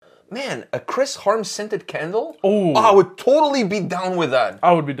Man, a Chris Harms scented candle? Oh. I would totally be down with that.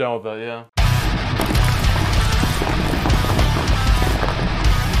 I would be down with that, yeah.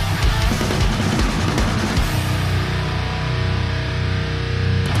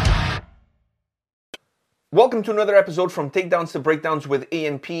 Welcome to another episode from Takedowns to Breakdowns with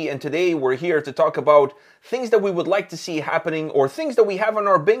A&P, and today we're here to talk about things that we would like to see happening or things that we have on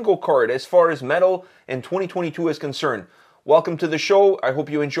our bingo card as far as metal in 2022 is concerned. Welcome to the show. I hope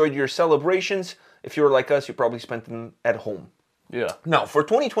you enjoyed your celebrations. If you're like us, you probably spent them at home. Yeah. Now, for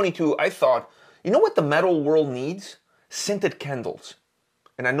 2022, I thought, you know what the metal world needs? Scented candles.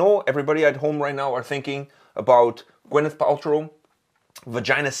 And I know everybody at home right now are thinking about Gwyneth Paltrow,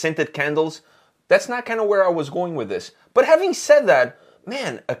 vagina scented candles. That's not kind of where I was going with this. But having said that,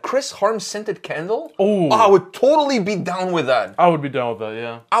 man, a Chris Harms scented candle? Oh. I would totally be down with that. I would be down with that,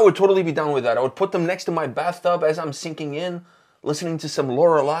 yeah. I would totally be down with that. I would put them next to my bathtub as I'm sinking in, listening to some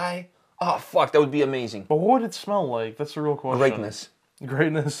Lorelei. Oh, fuck, that would be amazing. But what would it smell like? That's the real question.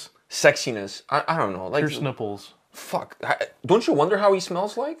 Greatness. Sexiness. I don't know. Like, Pierce nipples. fuck. Don't you wonder how he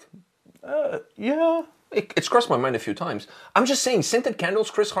smells like? Yeah. It's crossed my mind a few times. I'm just saying, scented candles,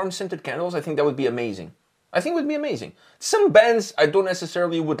 Chris Harms scented candles, I think that would be amazing. I think it would be amazing. Some bands I don't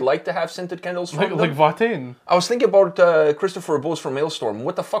necessarily would like to have scented candles from Like Vatain. I was thinking about Christopher Bose from Maelstrom.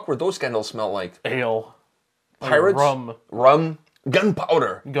 What the fuck were those candles smell like? Ale. Pirates? Rum. Rum?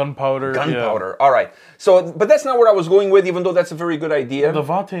 Gunpowder. Gunpowder. Gunpowder. Yeah. All right. So, but that's not where I was going with, even though that's a very good idea. The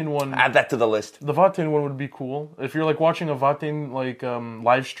Vatain one. Add that to the list. The Vatain one would be cool. If you're like watching a Vatain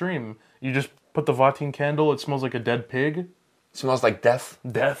live stream, you just put the Vatain candle. It smells like a dead pig. It smells like death.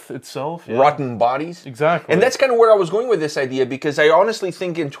 Death itself. Yeah. Rotten bodies. Exactly. And that's kind of where I was going with this idea, because I honestly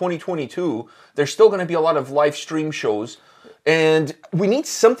think in 2022, there's still going to be a lot of live stream shows, and we need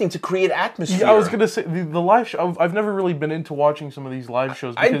something to create atmosphere. Yeah, I was going to say, the live show, I've never really been into watching some of these live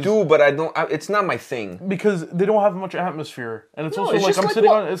shows. I do, but I don't. It's not my thing. Because they don't have much atmosphere. And it's also it's like, just I'm like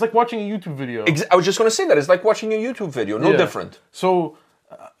sitting on, it's like watching a YouTube video. I was just going to say that. It's like watching a YouTube video. No Yeah. different. So,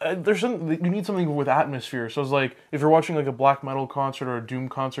 you need something with atmosphere. So it's like, if you're watching like a black metal concert or a doom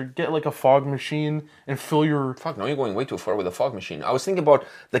concert, get like a fog machine and fill your... Fuck, no, you're going way too far with a fog machine. I was thinking about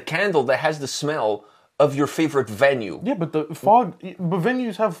the candle that has the smell of your favorite venue. Yeah, but but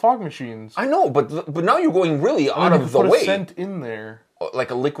venues have fog machines. I know, but now you're going really out You of can the put way. a scent in there.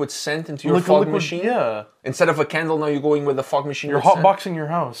 Like a liquid scent into your Like a fog liquid- machine? yeah. Instead of a candle, now you're going with a fog machine. You're with scent? hotboxing your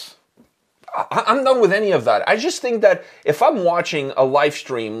house. I'm done with any of that. I just think that if I'm watching a live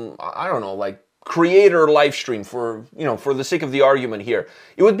stream, I don't know, like creator live stream for the sake of the argument here,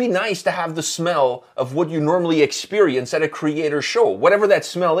 it would be nice to have the smell of what you normally experience at a creator show, whatever that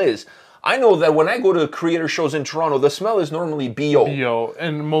smell is. I know that when I go to creator shows in Toronto, the smell is normally BO. BO.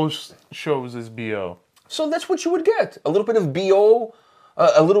 And most shows is BO. So that's what you would get. A little bit of BO,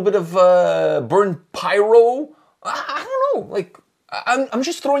 a little bit of burned pyro. I don't know, like... I'm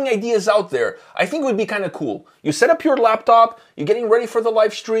just throwing ideas out there. I think it would be kind of cool. You set up your laptop, you're getting ready for the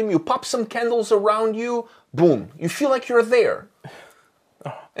live stream, you pop some candles around you, boom. You feel like you're there.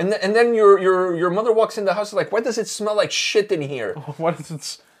 And then your mother walks in the house like, why does it smell like shit in here? Why does it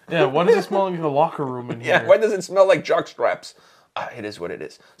smell like a locker room in here? Yeah, why does it smell like jock straps? It is what it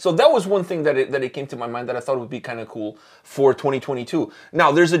is. So that was one thing that it came to my mind that I thought would be kind of cool for 2022.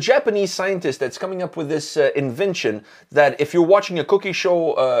 Now, there's a Japanese scientist that's coming up with this invention that if you're watching a cooking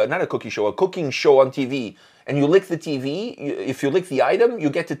show on TV, and you lick the TV, if you lick the item, you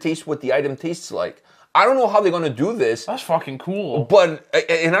get to taste what the item tastes like. I don't know how they're going to do this. That's fucking cool. But,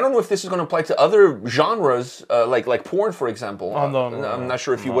 and I don't know if this is going to apply to other genres, like porn, for example. No. I'm not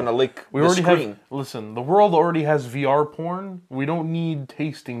sure if you want to lick the screen. Listen, the world already has VR porn. We don't need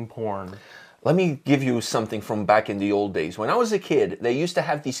tasting porn. Let me give you something from back in the old days. When I was a kid, they used to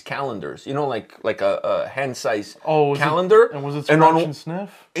have these calendars, like a hand-size calendar. And was it scratch and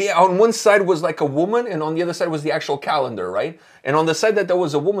sniff? Yeah, on one side was like a woman, and on the other side was the actual calendar, right? And on the side that there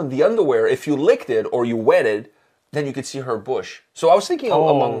was a woman, the underwear, if you licked it or you wet it, then you could see her bush. So I was thinking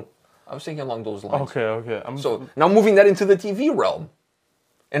along those lines. Okay. So now moving that into the TV realm.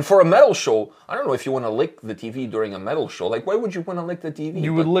 And for a metal show, I don't know if you want to lick the TV during a metal show. Like, why would you want to lick the TV?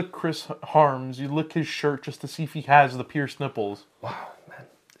 You would lick Chris Harms. You'd lick his shirt just to see if he has the pierced nipples. Wow, man.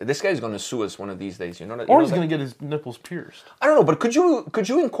 This guy's going to sue us one of these days. Or he's going to get his nipples pierced. I don't know, but could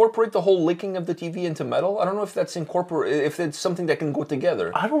you incorporate the whole licking of the TV into metal? I don't know if if it's something that can go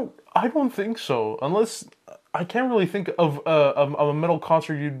together. I don't think so. Unless, I can't really think of a metal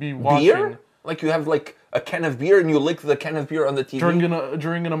concert you'd be watching. Beer? Like you have like a can of beer and you lick the can of beer on the TV?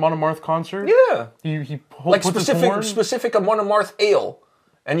 During an Amon Amarth concert? Yeah. He like specific Amon Amarth ale.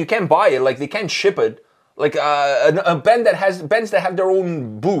 And you can't buy it, like they can't ship it. Like a band that has bands that have their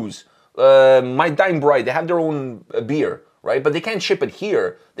own booze. My Dying Bride, they have their own beer, right? But they can't ship it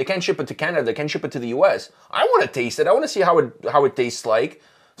here. They can't ship it to Canada. They can't ship it to the US. I want to taste it. I want to see how it tastes like.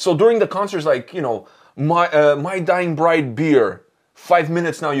 So during the concerts, like, you know, my Dying Bride beer, 5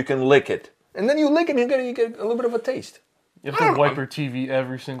 minutes now you can lick it, and then you lick it and you get a little bit of a taste. You have to wipe your TV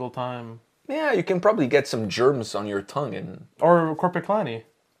every single time. Yeah, you can probably get some germs on your tongue and. Or Corpiclani.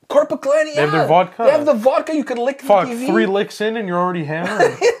 Corpiclani, yeah. They have their vodka. They have the vodka. You could lick the TV. 3 licks in and you're already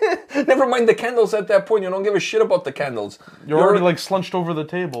hammered. Never mind the candles at that point. You don't give a shit about the candles. You're already like slunched over the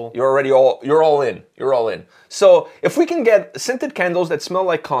table. You're all in. You're all in. So if we can get scented candles that smell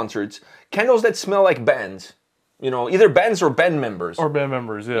like concerts, candles that smell like bands, you know, either bands or band members. Or band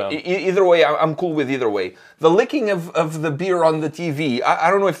members, yeah. Either way, I'm cool with either way. The licking of the beer on the TV, I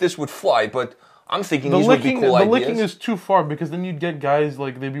don't know if this would fly, but I'm thinking these would be cool ideas. The licking is too far because then you'd get guys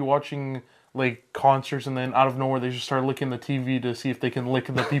like they'd be watching like concerts and then out of nowhere they just start licking the TV to see if they can lick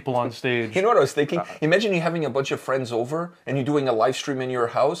the people on stage. You know what I was thinking? Imagine you having a bunch of friends over and you're doing a live stream in your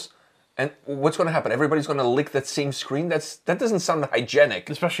house, and what's going to happen? Everybody's going to lick that same screen? That doesn't sound hygienic.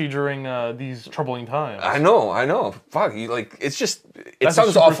 Especially during these troubling times. I know. Fuck, it That's sounds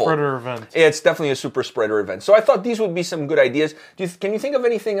a super awful. spreader event. Yeah, it's definitely a super spreader event. So I thought these would be some good ideas. Can you think of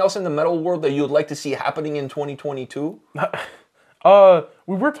anything else in the metal world that you'd like to see happening in 2022?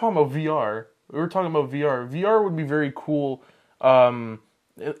 We were talking about VR. VR would be very cool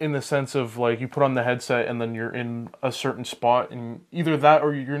in the sense of like you put on the headset and then you're in a certain spot, and either that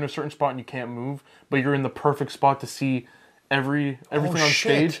or you're in a certain spot and you can't move, but you're in the perfect spot to see everything on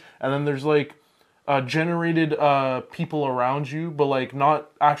stage. And then there's like generated people around you, but like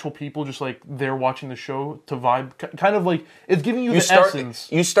not actual people, just like they're watching the show to vibe. Kind of like it's giving you the essence.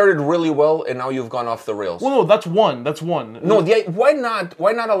 You started really well, and now you've gone off the rails. Well, no, that's one. No, why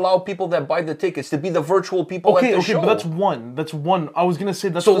not allow people that buy the tickets to be the virtual people at the show? Okay, but that's one. I was gonna say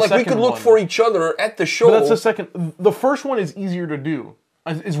that's so the like second we could look one. for each other at the show. But that's the second. The first one is easier to do.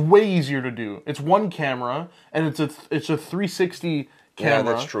 It's way easier to do. It's one camera and it's a 360 camera. Yeah,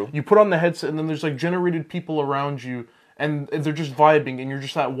 that's true. You put on the headset and then there's like generated people around you and they're just vibing and you're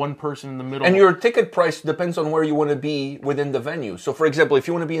just that one person in the middle. And your ticket price depends on where you want to be within the venue. So for example, if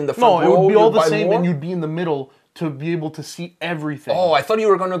you want to be in the front row, it would be all the same more. and you'd be in the middle to be able to see everything. Oh, I thought you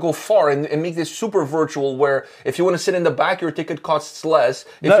were going to go far and make this super virtual where if you want to sit in the back, your ticket costs less.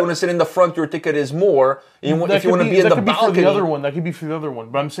 If you want to sit in the front, your ticket is more. If you want to be in the balcony. That could be for the other one.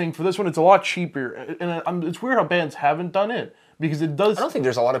 But I'm saying for this one, it's a lot cheaper. And it's weird how bands haven't done it. Because it does. I don't think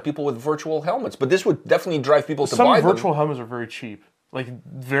there's a lot of people with virtual helmets, but this would definitely drive people to buy them. Some virtual helmets are very cheap, like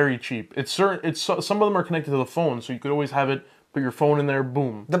very cheap. Some of them are connected to the phone, so you could always have it. Put your phone in there,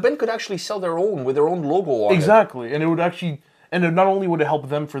 boom. The band could actually sell their own with their own logo on it. Exactly, and it would actually. And not only would it help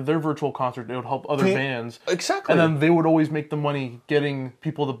them for their virtual concert, it would help other bands. Exactly. And then they would always make the money getting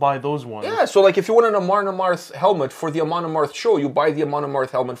people to buy those ones. Yeah, so like if you want an Amon Amarth helmet for the Amon Amarth show, you buy the Amon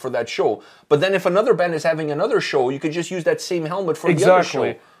Amarth helmet for that show. But then if another band is having another show, you could just use that same helmet for the other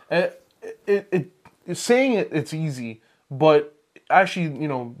show. Saying it's easy, but actually,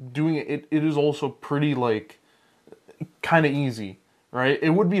 doing it is also pretty like kind of easy, right? It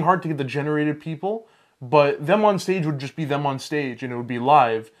would be hard to get the generated people. But them on stage would just be them on stage, and it would be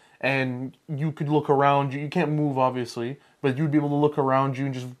live, and you could look around you. You can't move, obviously, but you'd be able to look around you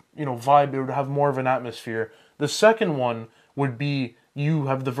and just, vibe. It would have more of an atmosphere. The second one would be you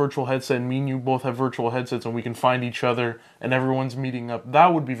have the virtual headset, and me and you both have virtual headsets, and we can find each other, and everyone's meeting up.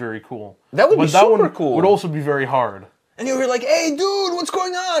 That would be very cool. That would be super cool. Would also be very hard. And you're like, hey, dude, what's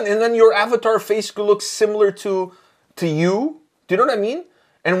going on? And then your avatar face looks similar to you. Do you know what I mean?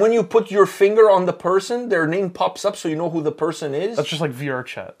 And when you put your finger on the person, their name pops up so you know who the person is. That's just like VR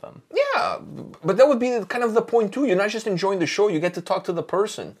chat then. Yeah, but that would be kind of the point too. You're not just enjoying the show, you get to talk to the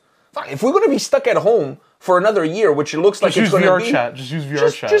person. Fuck, if we're going to be stuck at home for another year, which it looks like it's going to be... Just use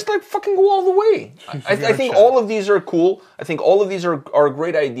VR chat. Just like fucking go all the way. I think all of these are cool. I think all of these are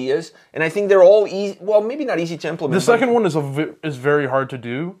great ideas. And I think they're all easy... Well, maybe not easy to implement. The second one is very hard to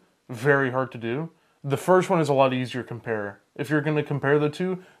do. Very hard to do. The first one is a lot easier to compare. If you're going to compare the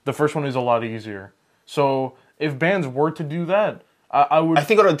two, the first one is a lot easier. So if bands were to do that, I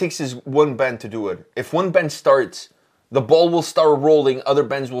think all it takes is one band to do it. If one band starts, the ball will start rolling, other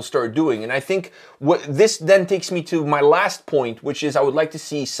bands will start doing. And I think this then takes me to my last point, which is I would like to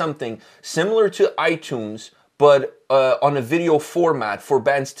see something similar to iTunes, but on a video format for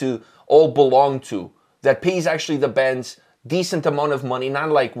bands to all belong to, that pays actually the bands decent amount of money, not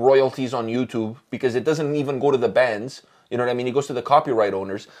like royalties on YouTube, because it doesn't even go to the bands. You know what I mean? It goes to the copyright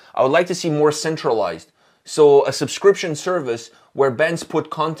owners. I would like to see more centralized. So a subscription service where bands put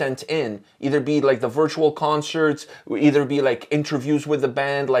content in, either be like the virtual concerts, either be like interviews with the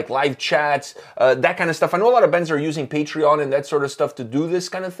band, like live chats, that kind of stuff. I know a lot of bands are using Patreon and that sort of stuff to do this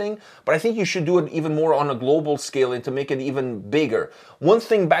kind of thing, but I think you should do it even more on a global scale and to make it even bigger. One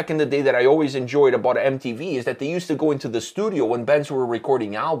thing back in the day that I always enjoyed about MTV is that they used to go into the studio when bands were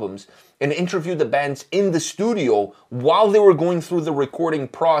recording albums and interview the bands in the studio while they were going through the recording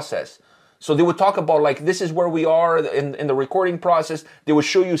process. So they would talk about like, this is where we are in the recording process. They would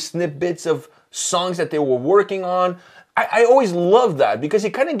show you snippets of songs that they were working on. I always loved that because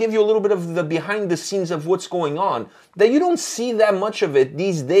it kind of gives you a little bit of the behind the scenes of what's going on that you don't see that much of it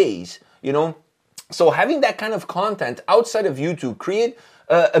these days, you know? So having that kind of content outside of YouTube, create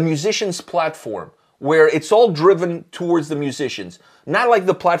a musician's platform where it's all driven towards the musicians. Not like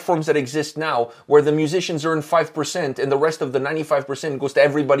the platforms that exist now, where the musicians earn 5% and the rest of the 95% goes to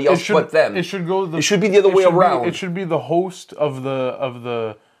everybody else but them. It should go. It should be the other way around. It should be the host of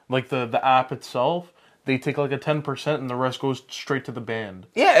the app itself. They take like a 10% and the rest goes straight to the band.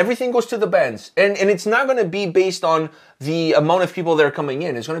 Yeah, everything goes to the bands. And it's not going to be based on the amount of people that are coming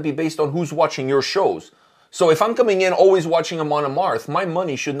in. It's going to be based on who's watching your shows. So if I'm coming in always watching Amon Amarth, my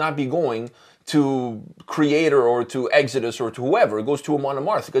money should not be going to Creator or to Exodus or to whoever. It goes to Amon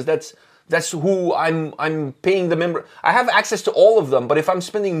Amarth because that's who I'm paying the member. I have access to all of them, but if I'm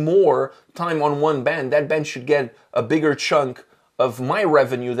spending more time on one band, that band should get a bigger chunk of my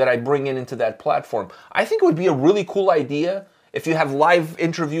revenue that I bring into that platform. I think it would be a really cool idea if you have live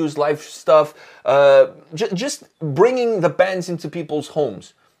interviews, live stuff, just bringing the bands into people's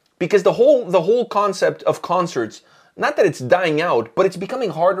homes. Because the whole concept of concerts, not that it's dying out, but it's becoming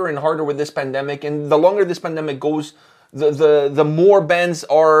harder and harder with this pandemic. And the longer this pandemic goes, the more bands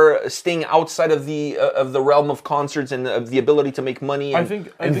are staying outside of the realm of concerts and of the ability to make money and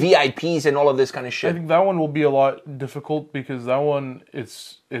VIPs and all of this kind of shit. I think that one will be a lot difficult because that one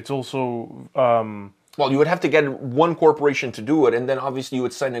it's also. Well, you would have to get one corporation to do it, and then obviously you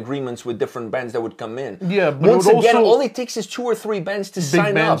would sign agreements with different bands that would come in. Yeah, but once again, all it takes is 2 or 3 bands to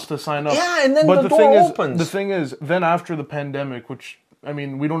sign up. Yeah, and then the door opens. The thing is, then after the pandemic, which I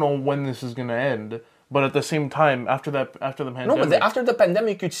mean, we don't know when this is going to end, but at the same time, after the pandemic, no, but after the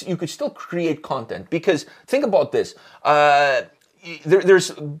pandemic, you could still create content because think about this.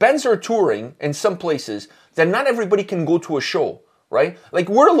 There's bands are touring in some places that not everybody can go to a show. Right? Like,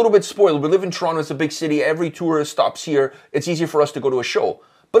 we're a little bit spoiled. We live in Toronto. It's a big city. Every tourist stops here. It's easier for us to go to a show.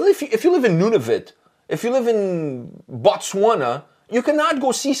 But if you live in Nunavut, if you live in Botswana, you cannot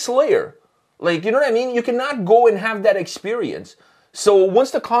go see Slayer. Like, you know what I mean? You cannot go and have that experience. So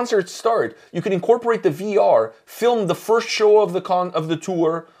once the concerts start, you can incorporate the VR, film the first show of the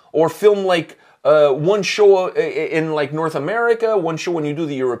tour, or film like one show in like North America, one show when you do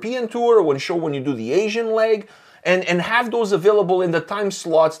the European tour, one show when you do the Asian leg. And have those available in the time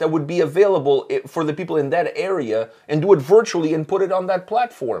slots that would be available for the people in that area and do it virtually and put it on that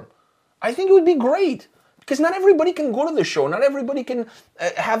platform. I think it would be great because not everybody can go to the show. Not everybody can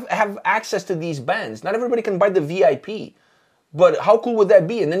have access to these bands. Not everybody can buy the VIP. But how cool would that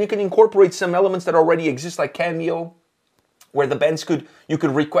be? And then you can incorporate some elements that already exist like Cameo, where the bands you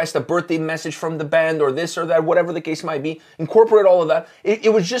could request a birthday message from the band or this or that, whatever the case might be. Incorporate all of that.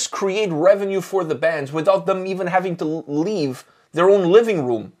 It would just create revenue for the bands without them even having to leave their own living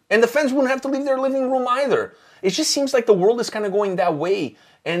room. And the fans wouldn't have to leave their living room either. It just seems like the world is kind of going that way.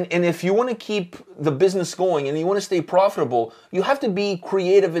 And if you want to keep the business going and you want to stay profitable, you have to be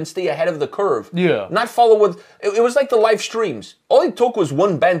creative and stay ahead of the curve. Yeah. Not follow what... It was like the live streams. All it took was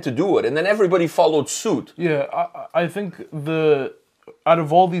one band to do it, and then everybody followed suit. Yeah, I think out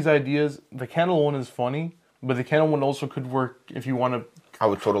of all these ideas, the candle one is funny, but the candle one also could work if you want to... I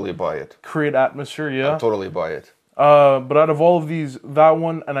would totally buy it. Create atmosphere, yeah. I would totally buy it. But out of all of these, that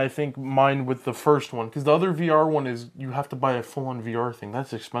one, and I think mine with the first one, because the other VR one is you have to buy a full-on VR thing.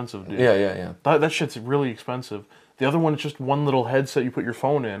 That's expensive, dude. Yeah. That shit's really expensive. The other one is just one little headset you put your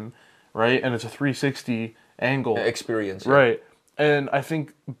phone in, right? And it's a 360 angle. Experience. Yeah. Right. And I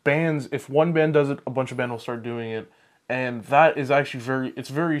think bands, if one band does it, a bunch of bands will start doing it. And that is actually it's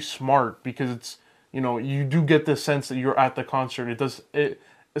very smart because it's, you do get the sense that you're at the concert.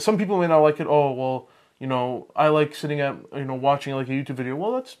 Some people may not like it. Oh, well, I like sitting at, watching like a YouTube video.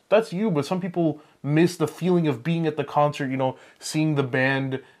 Well, that's you, but some people miss the feeling of being at the concert, seeing the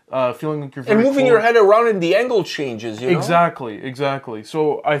band feeling like you're very And moving close. your head around and the angle changes, you know? Exactly.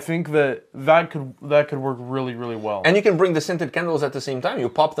 So I think that could work really, really well. And you can bring the scented candles at the same time. You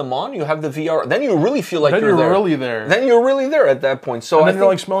pop them on, you have the VR. Then you really feel like you're there. Really there. Then you're really there at that point. So and I then think you're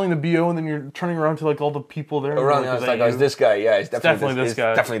like smelling the BO, and then you're turning around to like all the people there. around, it's like, oh, it's this guy. Yeah, it's definitely this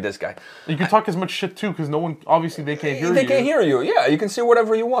guy. It's definitely this guy. You can talk as much shit too, because no one, obviously, they can't hear you. They can't hear you. Yeah, you can say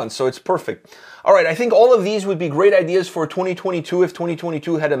whatever you want. So it's perfect. All right, I think all of these would be great ideas for 2022. If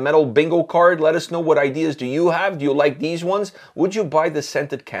 2022 had a metal bingo card, let us know what ideas do you have. Do you like these ones? Would you buy the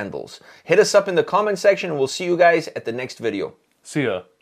scented candles? Hit us up in the comment section, and we'll see you guys at the next video. See ya.